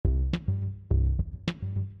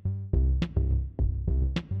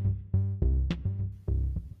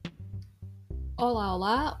Olá,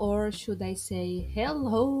 olá, or should I say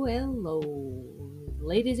hello, hello.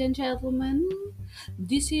 Ladies and gentlemen,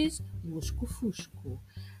 this is Lusco Fusco,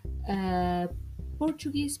 a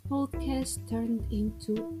Portuguese podcast turned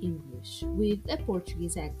into English with a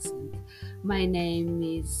Portuguese accent. My name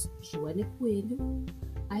is Joana Coelho.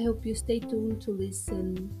 I hope you stay tuned to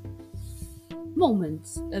listen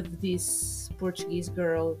moments of this Portuguese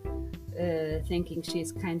girl thinking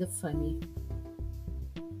she's kind of funny.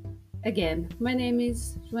 Again, my name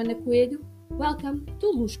is Joana Coelho. Welcome to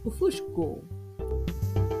Lusco Fusco.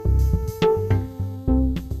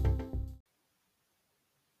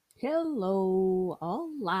 Hello,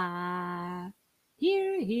 hola.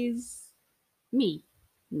 Here is me.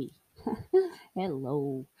 Me.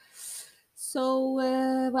 Hello. So,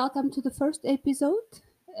 welcome to the first episode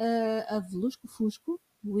of Lusco Fusco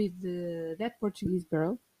with that Portuguese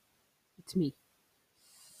girl. It's me.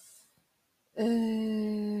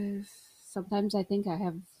 Uh, Sometimes I think I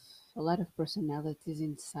have a lot of personalities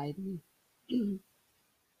inside me.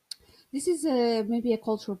 This is maybe a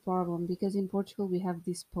cultural problem because in Portugal we have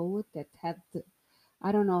this poet that had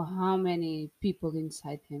I don't know how many people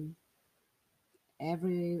inside him.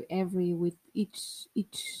 Every with each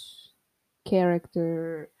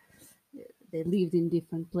character, they lived in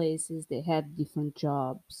different places. They had different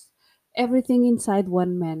jobs. Everything inside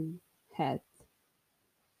one man had.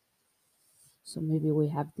 So maybe we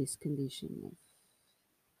have this condition of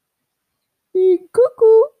being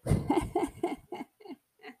cuckoo.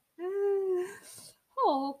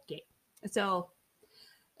 Okay, so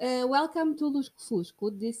welcome to Lusco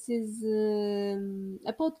Fusco. This is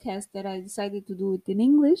a podcast that I decided to do it in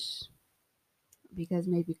English because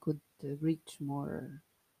maybe could reach more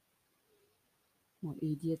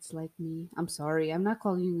idiots like me. I'm sorry, I'm not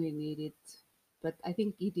calling you an idiot, but I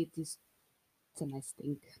think idiot is it's a nice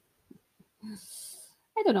thing.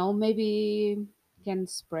 I don't know, maybe can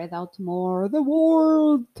spread out more the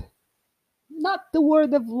word, not the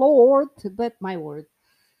word of Lord, but my word,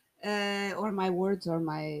 or my words, or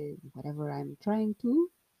my whatever I'm trying to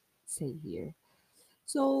say here.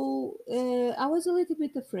 So I was a little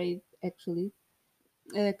bit afraid, actually,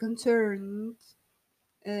 concerned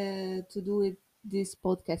to do this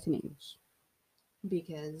podcast in English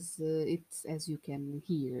because it's, as you can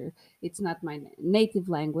hear, it's not my native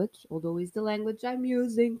language, although it's the language I'm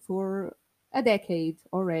using for a decade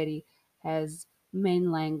already as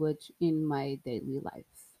main language in my daily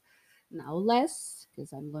life. Now less,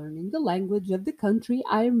 because I'm learning the language of the country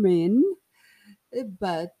I'm in,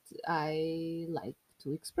 but I like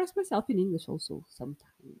to express myself in English also sometimes,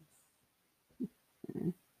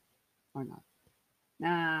 or not.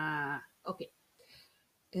 Okay.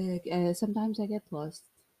 Sometimes I get lost.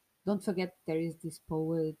 Don't forget there is this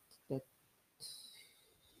poet that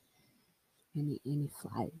and he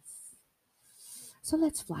flies. So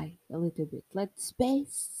let's fly a little bit. Let's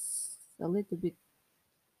space a little bit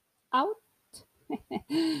out.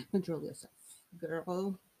 Control yourself,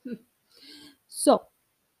 girl. So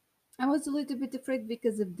I was a little bit afraid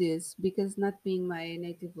because of this, because not being my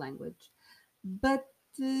native language. But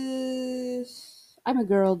I'm a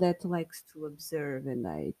girl that likes to observe and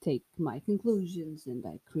I take my conclusions and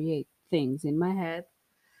I create things in my head,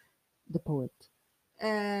 the poet.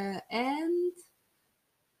 And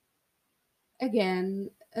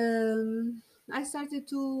again, I started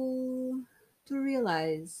to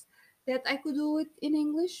realize that I could do it in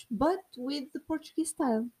English, but with the Portuguese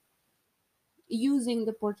style, using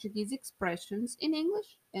the Portuguese expressions in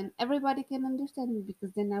English, and everybody can understand me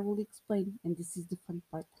because then I will explain, and this is the fun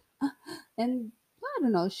part. And I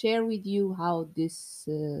don't know, share with you how this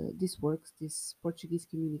works, this Portuguese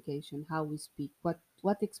communication, how we speak,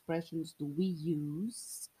 what expressions do we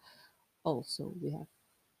use. Also, we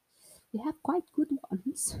have quite good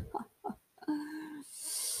ones.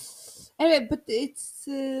 Anyway, but it's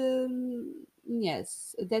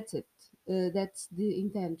yes, that's it. That's the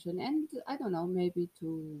intention, and I don't know, maybe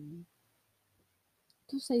to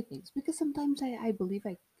say things because sometimes I believe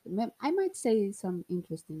I might say some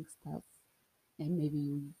interesting stuff, and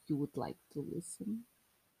maybe you would like to listen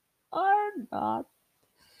or not.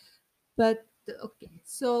 But okay,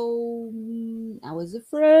 so I was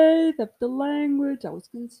afraid of the language. I was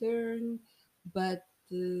concerned, but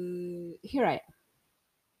here I am.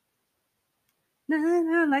 Na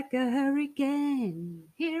na like a hurricane.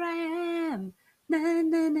 Here I am. Na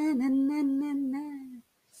na na na na na na.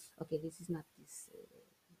 Okay, this is not this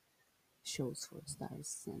shows for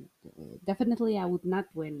stars, and definitely I would not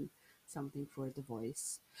win something for the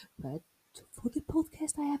voice, but for the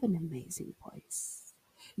podcast, I have an amazing voice.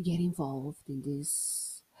 Get involved in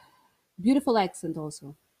this beautiful accent,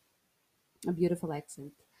 also a beautiful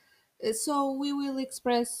accent. So we will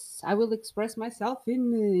express. I will express myself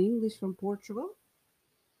in English from Portugal,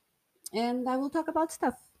 and I will talk about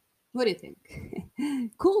stuff. What do you think?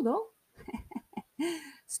 Cool, though.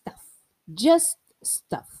 Stuff, just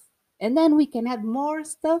stuff, and then we can add more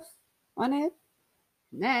stuff on it.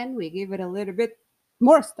 Then we give it a little bit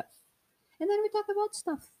more stuff, and then we talk about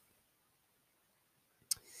stuff.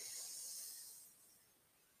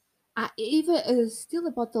 Even still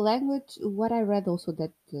about the language, what I read also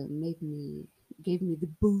that made me gave me the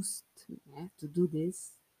boost to do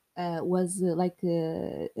this was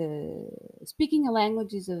speaking a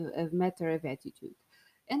language is a matter of attitude,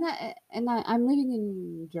 I'm living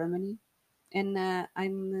in Germany, and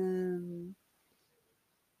I'm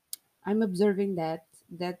observing that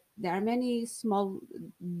there are many small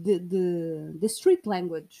the street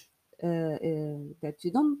language that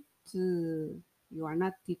you are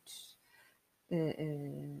not taught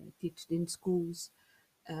in schools,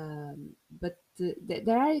 but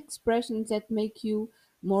there are expressions that make you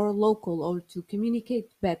more local or to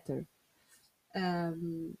communicate better.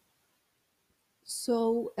 Um,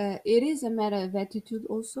 so it is a matter of attitude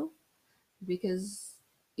also, because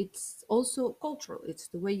it's also cultural. It's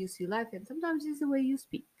the way you see life, and sometimes it's the way you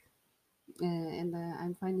speak. And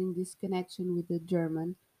I'm finding this connection with the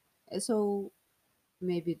German. So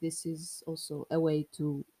maybe this is also a way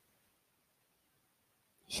to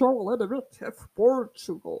show a little bit of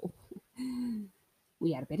Portugal.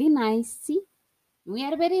 We are very nice. See? We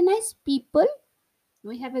are very nice people.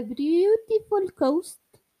 We have a beautiful coast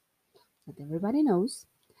that everybody knows.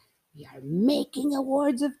 We are making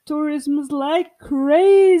awards of tourism like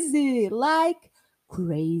crazy. Like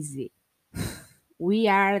crazy. We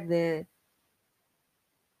are the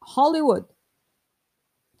Hollywood.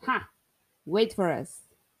 Ha! Wait for us.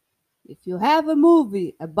 If you have a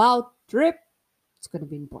movie about trip, it's gonna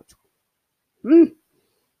be in Portugal. Hmm.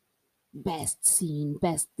 Best scene,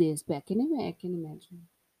 best this, back. I can imagine.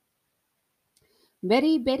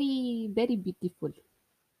 Very, very, very beautiful.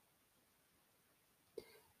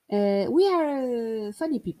 We are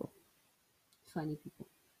funny people. Funny people.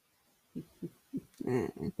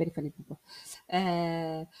 Very funny people.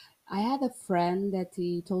 Uh, I had a friend that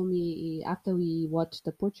he told me after we watched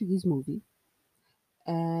the Portuguese movie.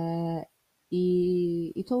 Uh,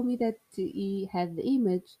 he told me that he had the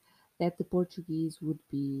image that the Portuguese would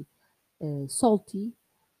be salty,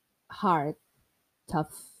 hard,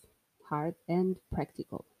 tough, hard, and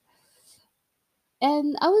practical.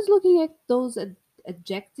 And I was looking at those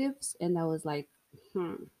adjectives, and I was like,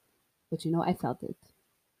 hmm. But I felt it.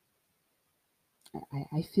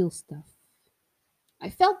 I feel stuff. I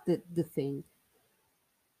felt the thing.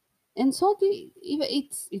 And salty, even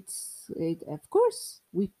of course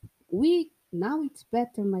we now it's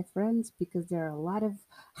better, my friends, because there are a lot of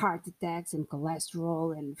heart attacks and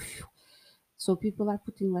cholesterol, and phew, so people are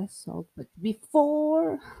putting less salt. But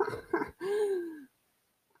before,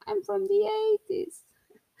 I'm from the 80s.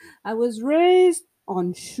 I was raised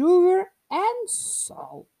on sugar and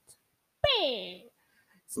salt. Bang!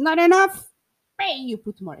 It's not enough. Bang! You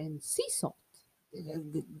put more and sea salt.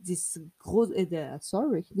 This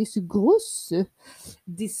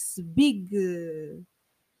this big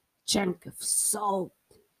chunk of salt.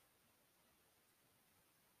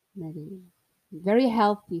 Very, very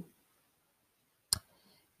healthy.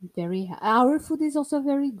 Our food is also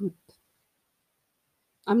very good.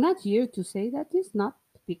 I'm not here to say that it's not,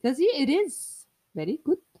 because it is very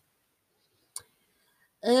good.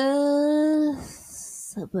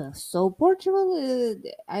 So Portugal,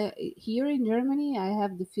 here in Germany, I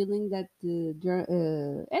have the feeling that between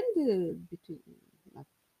not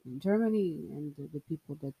in Germany and the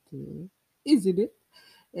people that is in it,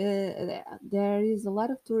 there is a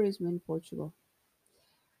lot of tourism in Portugal.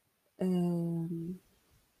 Um,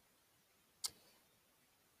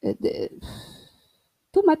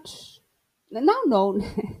 Too much. Now, no,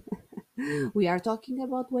 we are talking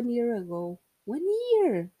about 1 year ago. 1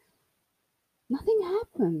 year. Nothing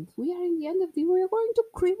happened. We are in the end of the. We are going to.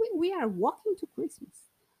 We are walking to Christmas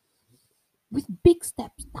with big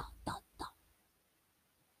steps. Down, down, down.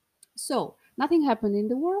 So nothing happened in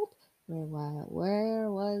the world. Where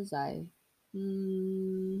was I?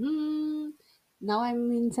 hmm Now I'm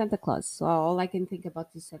in Santa Claus. So all I can think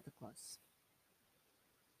about is Santa Claus.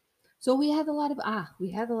 So we had a lot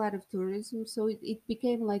of tourism. So it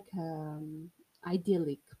became like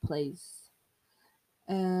idyllic place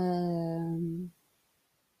um,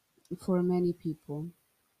 for many people.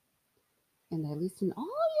 And I listen,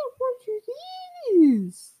 oh, you're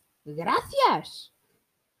Portuguese. Gracias.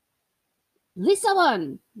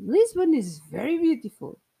 Lisbon. Lisbon is very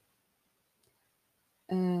beautiful.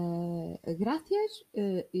 Gracias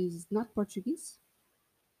is not Portuguese.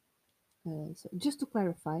 So just to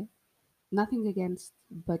clarify, nothing against,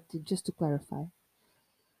 but just to clarify.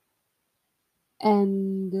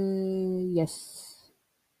 And yes,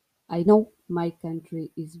 I know my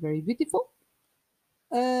country is very beautiful.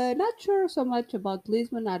 Not sure so much about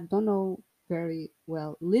Lisbon. I don't know very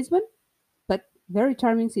well Lisbon, but very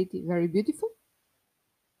charming city, very beautiful.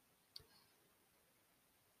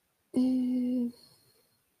 Uh,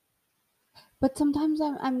 but sometimes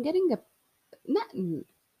I'm getting a not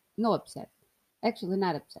no upset, actually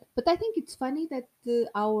not upset. But I think it's funny that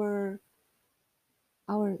our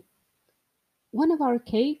one of our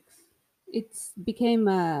cakes it's became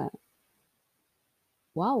a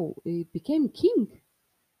wow, it became king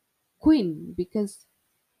queen because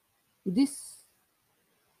this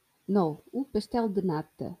no o pastel de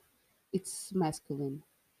nata it's masculine,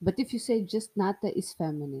 but if you say just nata is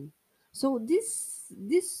feminine. So this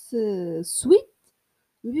sweet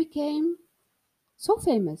became so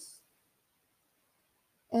famous.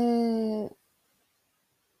 uh,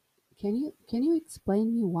 can you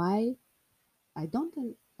explain me why? I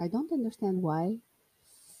don't understand why.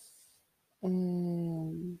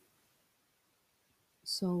 um,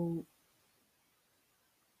 so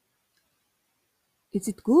is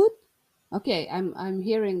it good? Okay, I'm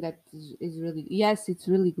hearing that is really, yes, it's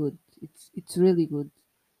really good. It's really good.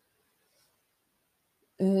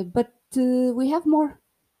 But we have more.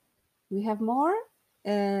 We have more.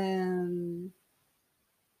 Um,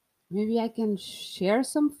 Maybe I can share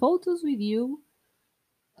some photos with you.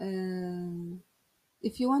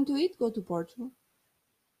 If you want to eat, go to Portugal.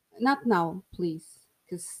 Not now, please,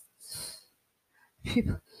 because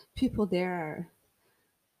people people there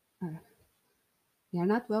are they are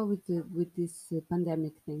not well with with this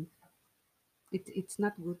pandemic thing. It's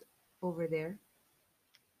not good over there.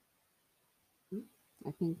 Hmm?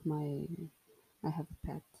 I think I have a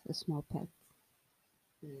pet, a small pet.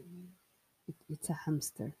 It's a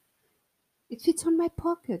hamster. It fits on my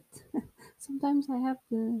pocket. Sometimes I have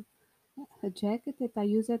a jacket that I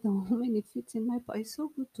use at home and it fits in my pocket. It's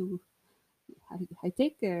so good to. I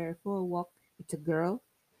take her for a walk. It's a girl.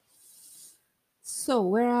 So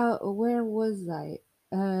where was I?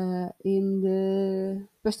 In the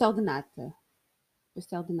pastel de nata.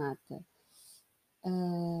 Pastel de nata.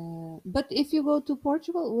 But if you go to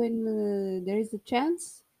Portugal when there is a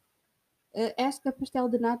chance, ask a pastel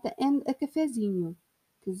de nata and a cafezinho,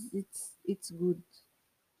 because it's good.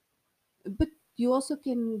 But you also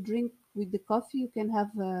can drink with the coffee. You can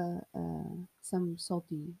have some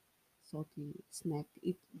salty snack.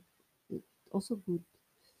 It also good.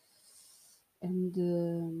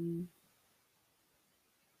 And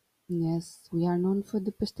yes, we are known for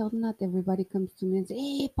the pastel de nata. Everybody comes to me and say,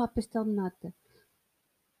 "Hey, pa pastel de nata,"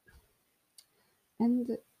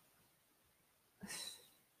 and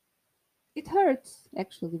it hurts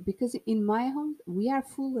actually because in my home we are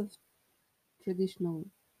full of traditional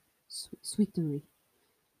sweetery.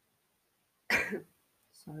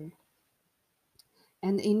 Sorry.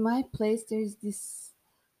 And in my place there is this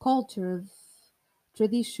culture of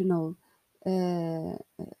traditional uh,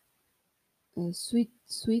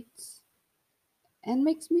 sweets, and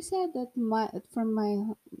makes me sad that from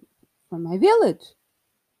my village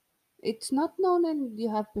it's not known, and you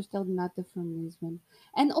have pastel de nata from Lisbon.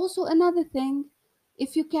 And also another thing,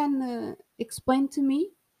 if you can explain to me,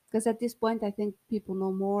 because at this point I think people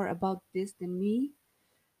know more about this than me.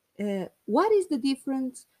 What is the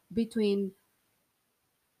difference between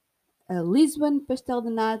Lisbon pastel de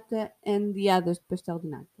nata and the other pastel de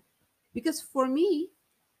nata? Because for me,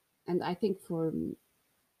 and I think for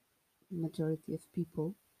majority of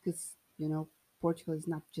people, because Portugal is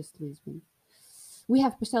not just Lisbon. We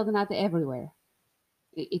have pastel de nata everywhere.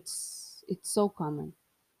 It's so common.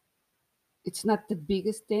 It's not the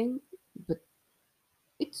biggest thing, but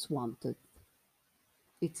it's wanted.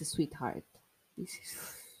 It's a sweetheart. This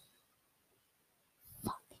is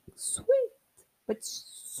fucking sweet, but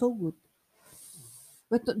so good.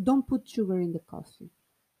 But don't put sugar in the coffee.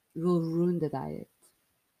 It will ruin the diet.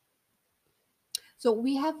 So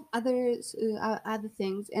we have other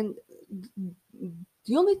things, and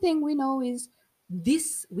the only thing we know is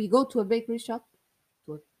this: we go to a bakery shop,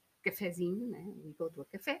 to a cafezinho, né? We go to a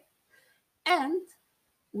cafe, and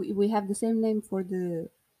we have the same name for the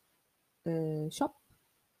shop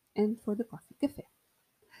and for the coffee cafe.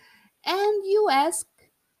 And you ask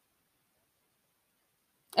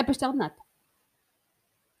a pastel de nata.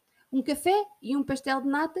 Um café e um pastel de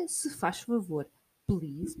nata, se faz favor.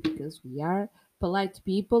 Please, because we are polite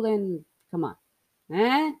people and come on.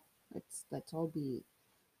 Eh? Let's all be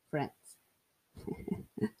friends.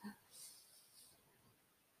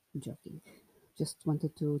 I'm joking. Just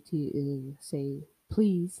wanted to say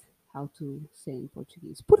please how to say in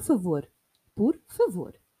Portuguese. Por favor. Por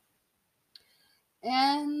favor.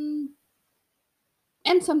 And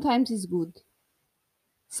sometimes it's good.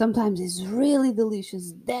 Sometimes it's really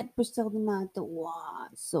delicious. That pastel de nata, wow,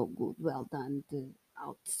 so good. Well done. The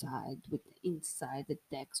outside with the inside, the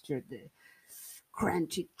texture, the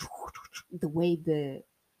crunchy, the way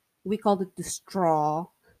we called it the straw,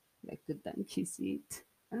 like the donkeys eat.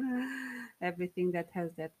 Everything that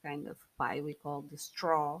has that kind of pie we call the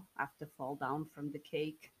straw after fall down from the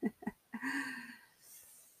cake.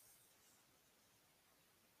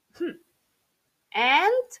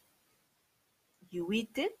 And you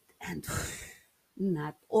eat it and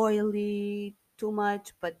not oily too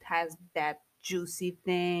much, but has that juicy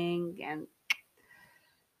thing, and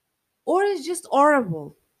or it's just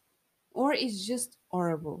horrible, or it's just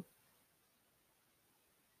horrible.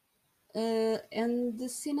 And the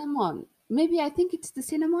cinnamon, maybe I think it's the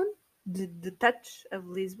cinnamon, the touch of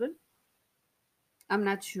Lisbon. I'm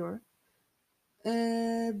not sure,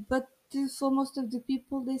 but for most of the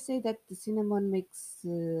people, they say that the cinnamon makes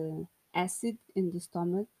acid in the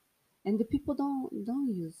stomach, and the people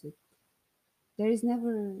don't use it. There is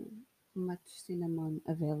never much cinnamon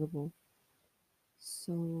available.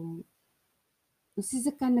 So this is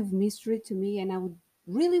a kind of mystery to me, and I would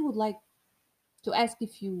really would like to ask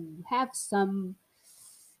if you have some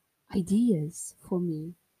ideas for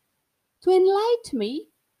me to enlighten me.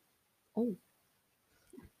 Oh,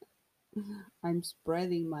 I'm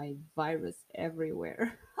spreading my virus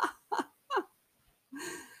everywhere.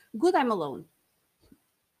 Good, I'm alone.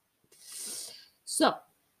 So,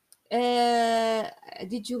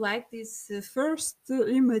 did you like this first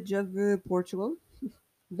image of Portugal?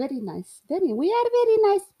 Very nice. Very. We are very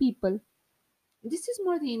nice people. This is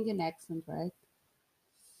more the Indian accent, right?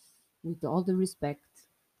 With all the respect,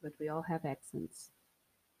 but we all have accents.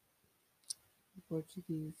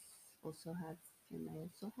 Portuguese also have, and I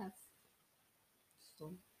also have.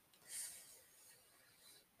 So,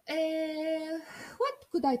 uh, what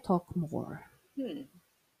could I talk more?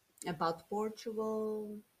 About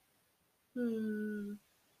Portugal. Hmm.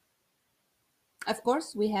 Of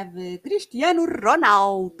course, we have Cristiano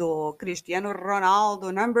Ronaldo. Cristiano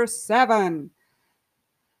Ronaldo, number 7,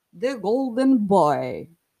 the golden boy.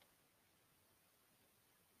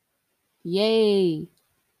 Yay!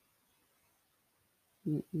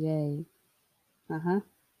 Yay! Uh huh.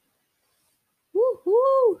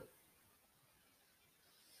 Woohoo!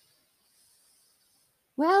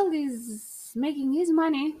 Well, he's making his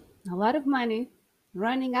money, a lot of money,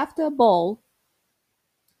 running after a ball.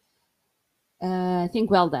 I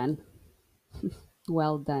think well done.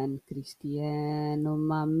 Well done, Cristiano,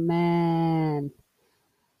 my man.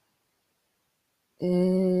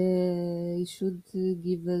 He should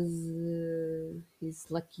give us his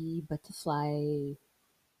lucky butterfly.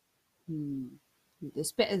 Hmm. The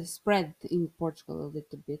spread in Portugal a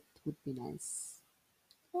little bit would be nice.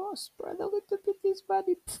 Oh, spread a little bit his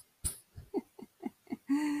body.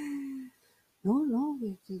 No, no,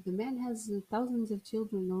 the man has thousands of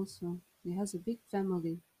children also. He has a big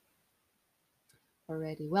family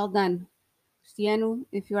already. Well done, Cristiano.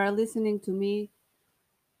 If you are listening to me,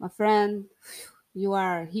 my friend, you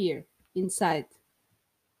are here inside,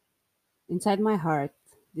 inside my heart.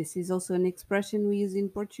 This is also an expression we use in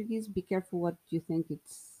Portuguese. Be careful what you think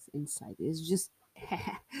it's inside. It's just,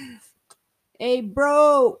 hey,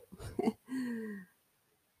 bro,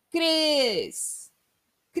 Chris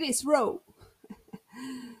Rowe.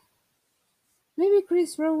 Maybe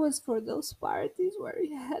Chris Rowe was for those parties where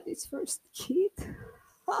he had his first kid.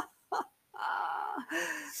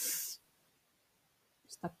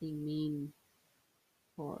 Stop being mean.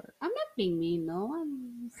 Or I'm not being mean. No,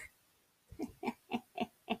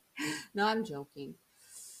 I'm joking.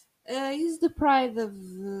 He's the pride of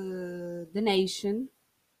the nation.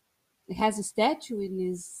 He has a statue in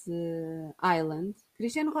his island.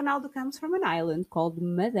 Cristiano Ronaldo comes from an island called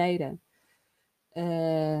Madeira.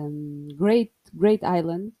 Great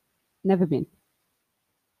island. Never been.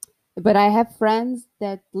 But I have friends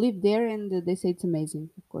that live there and they say it's amazing,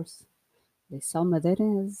 of course. They sell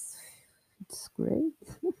Madeira as it's great.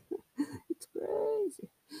 It's crazy.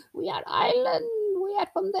 We are island. We are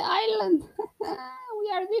from the island.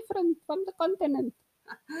 We are different from the continent.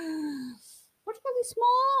 Portugal is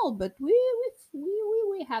small, but we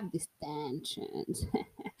have these tensions.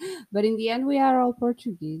 But in the end, we are all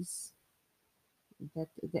Portuguese. That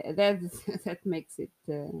that makes it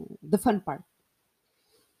the fun part.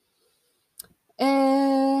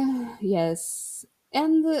 Yes,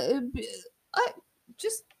 and I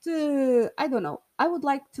just I don't know. I would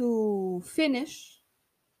like to finish.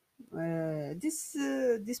 This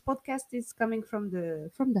podcast is coming from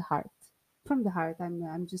the heart. From the heart.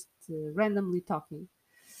 I'm just randomly talking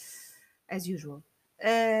as usual.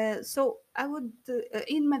 So I would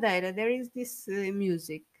in Madeira there is this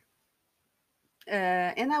music,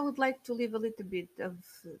 and I would like to leave a little bit of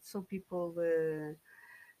so people.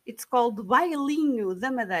 It's called Bailinho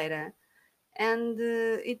da Madeira, and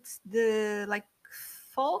it's the like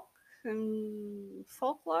folk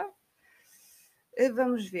folklore.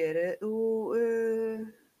 Vamos ver o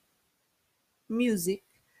music,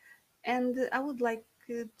 and I would like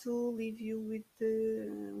to leave you with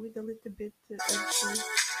a little bit of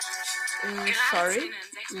sorry,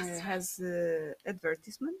 has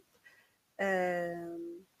advertisement,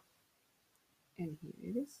 and here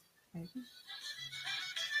it is. And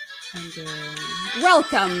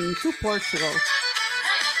welcome to Portugal.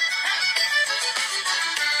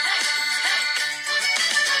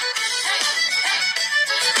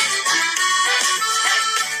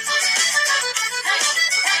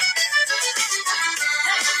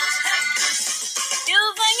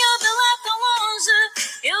 Eu venho de lá tão longe,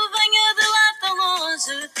 eu venho de lá tão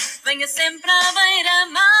longe. Venha sempre à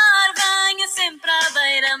beira-mar, venha sempre à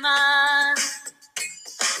beira-mar.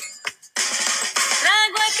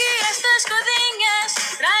 Trago aqui estas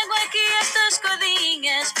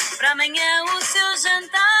codinhas, para amanhã o seu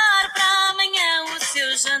jantar, para amanhã o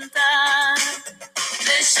seu jantar.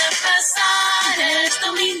 Deixa passar esta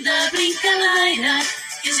linda brincadeira,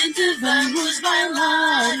 que a gente vamos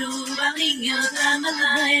bailar o bailinho da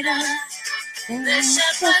Madeira. Deixa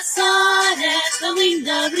passar esta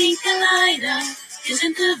linda brincadeira, que a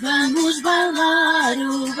gente vamos bailar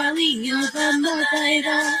o bailinho da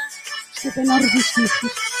Madeira. Desculpa, não resisti.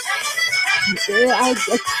 Sorry, I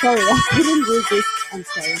couldn't resist. I'm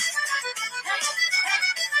sorry.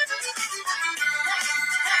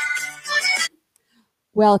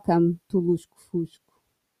 Welcome to Lusco Fusco.